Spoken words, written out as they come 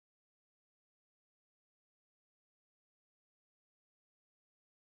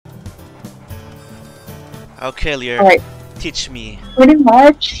Okay, Lear. Alright, Teach me. pretty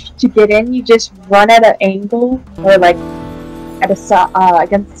much to get in, you just run at an angle or like at a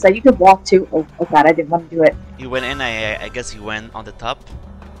against the side. You could walk too. Oh god, I didn't want to do it. You went in, I guess you went on the top?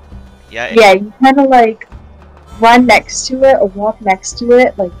 Yeah. Yeah, you kind of like run next to it or walk next to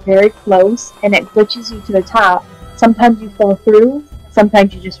it, like very close, and it glitches you to the top. Sometimes you fall through,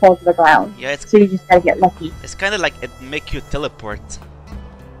 sometimes you just fall to the ground. Yeah, it's So you just gotta get lucky. kind of like it make you teleport.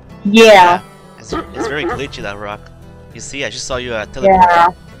 Yeah. It's very glitchy, that rock. You see, I just saw you teleport. Yeah.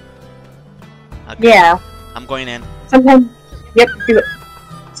 Okay. Yeah. I'm going in. Sometimes, yep, do it.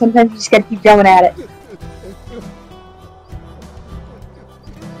 Sometimes you just gotta keep going at it.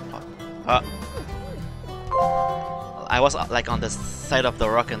 I was like on the side of the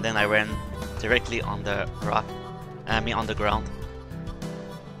rock and then I ran directly on the rock. I mean on the ground.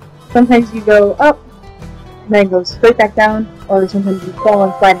 Sometimes you go up, and then go straight back down, or sometimes you fall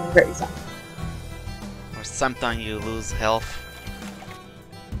and slide and hurt yourself. Or sometimes you lose health.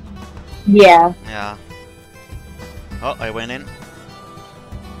 Yeah. Yeah. Oh, I went in.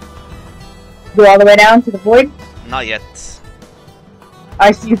 Go all the way down to the void. Not yet.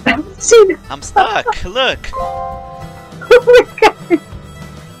 I see you bouncing. I'm stuck. Look. Oh my god.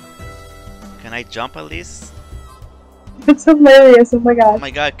 Can I jump at least? That's hilarious. Oh my Oh god.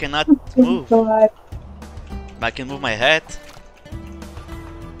 my god, I cannot Oh move. god. I can move my head.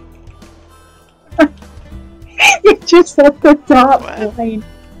 You're just at the top What? line.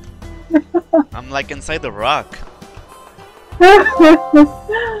 I'm like inside the rock.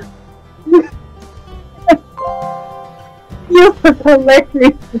 You're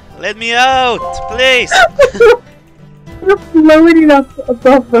hilarious. Let me out, please. You're floating up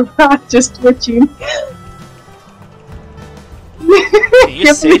above the rock, just twitching. Can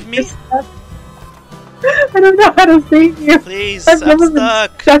you save me? I don't know how to save you. Please, I've I'm never been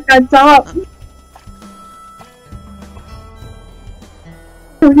stuck. stuck on top.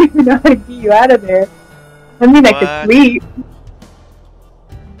 I don't even know how to get you out of there. I mean, I What? could sleep.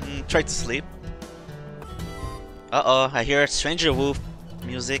 Try to sleep. Uh-oh, I hear Stranger Wolf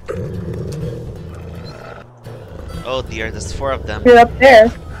music. Oh dear, there's 4 of them. You're up there.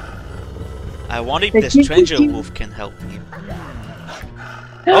 I wonder if They the keep Stranger pushing. Wolf can help me.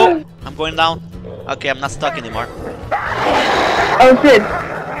 Oh, I'm going down. Okay, I'm not stuck anymore. Oh, good.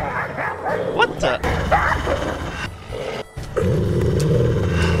 What the?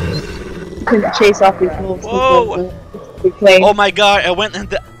 You can chase off these wolves. Whoa. We play. Oh my god, I went in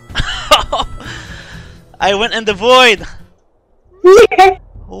the... I went in the void! Yeah.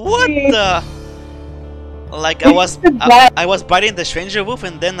 What the? Like I was biting the Stranger Wolf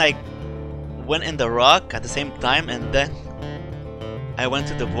and then I went in the rock at the same time and then I went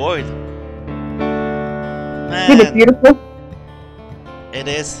to the void. Isn't it Man, beautiful? it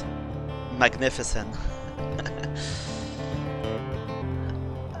is magnificent.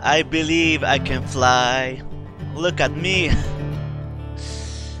 I believe I can fly. Look at me.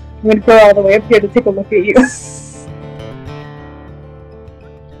 I'm gonna go all the way up here to take a look at you.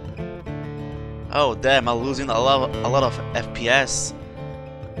 Oh damn, I'm losing a lot of FPS.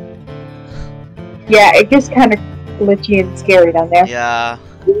 Yeah, it gets kind of glitchy and scary down there. Yeah,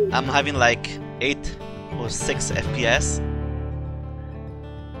 I'm having like 8 or 6 FPS.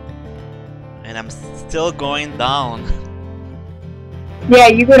 And I'm still going down. Yeah,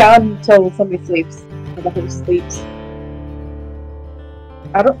 you go down until somebody sleeps. Or the host sleeps.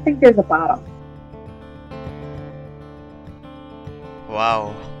 I don't think there's a bottom.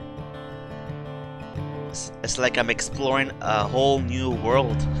 Wow. It's like I'm exploring a whole new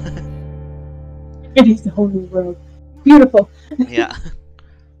world. It is a whole new world. Beautiful. Yeah.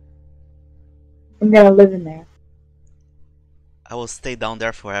 I'm gonna live in there. I will stay down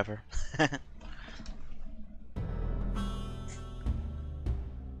there forever.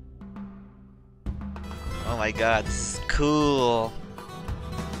 Oh my god, this is cool.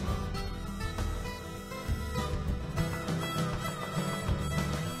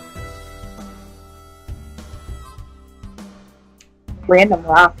 Random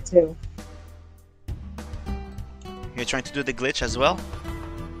rock, too. You're trying to do the glitch as well?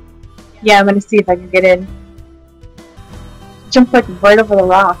 Yeah, I'm gonna see if I can get in. Jump like right over the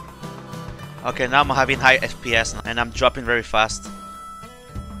rock. Okay, now I'm having high FPS and I'm dropping very fast.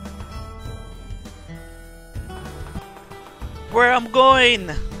 Where I'm going?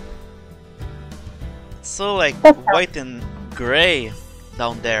 It's so like white and gray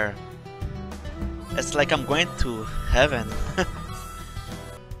down there. It's like I'm going to heaven.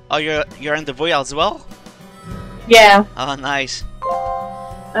 Oh, you're in the void as well? Yeah, Oh, nice.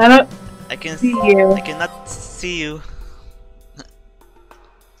 I don't I can see you. I cannot see you.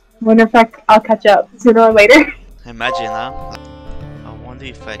 Wonder if I'll catch up sooner or later. Imagine, huh? I wonder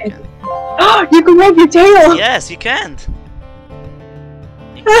if I can. You can wave your tail! Yes, you can!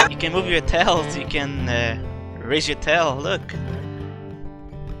 You can move your tails, you can raise your tail, look!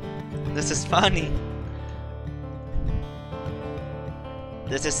 This is funny!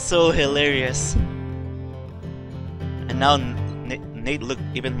 This is so hilarious! And now Nate looked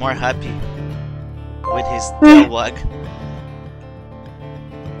even more happy with his tail wag.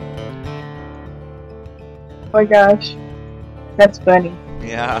 Oh my gosh. That's funny.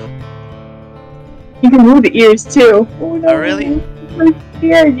 Yeah. You can move the ears too. Oh no. Oh, really? I'm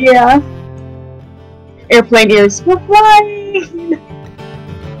scared, yeah. Airplane ears. We're flying!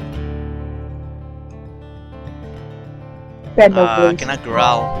 Bad no voice. Cannot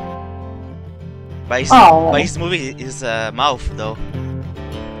growl. But he's moving his mouth though.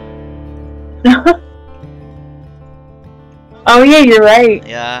 Oh yeah, you're right.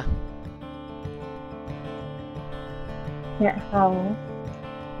 Yeah. Can't howl.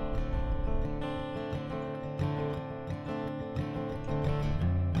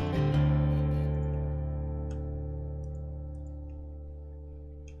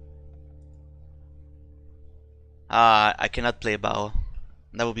 I cannot play Bao.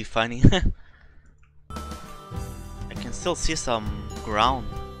 That would be funny. I can still see some ground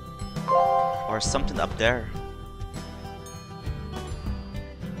or something up there.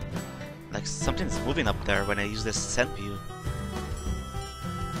 Like something's moving up there when I use this scent view.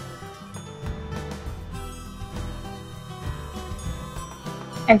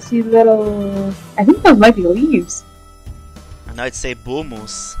 I see little... I think those might be leaves. And now I'd say bull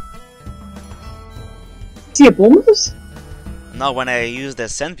moose. See a bull moose? No, when I use the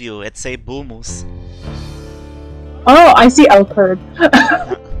scent view, it'd say bull moose. Oh, I see elk herd.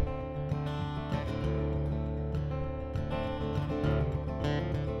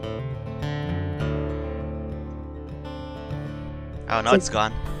 Oh, no, it's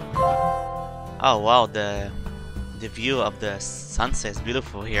gone. Oh wow, the view of the sunset is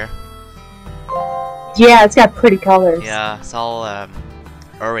beautiful here. Yeah, it's got pretty colors. Yeah, it's all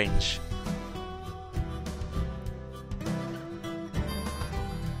orange.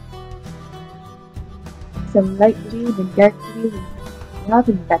 Some light blue and dark blue. And I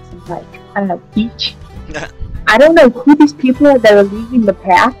think that's some like, I don't know, peach. I don't know who these people are that are leaving the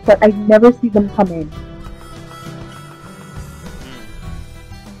path, but I never see them come in.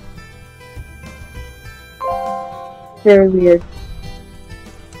 Very weird.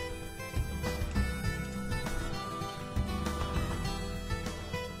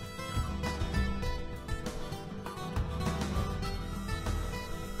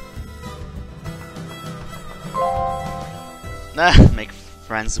 Make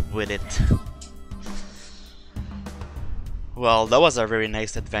friends with it. Well, that was a very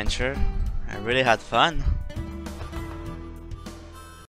nice adventure. I really had fun.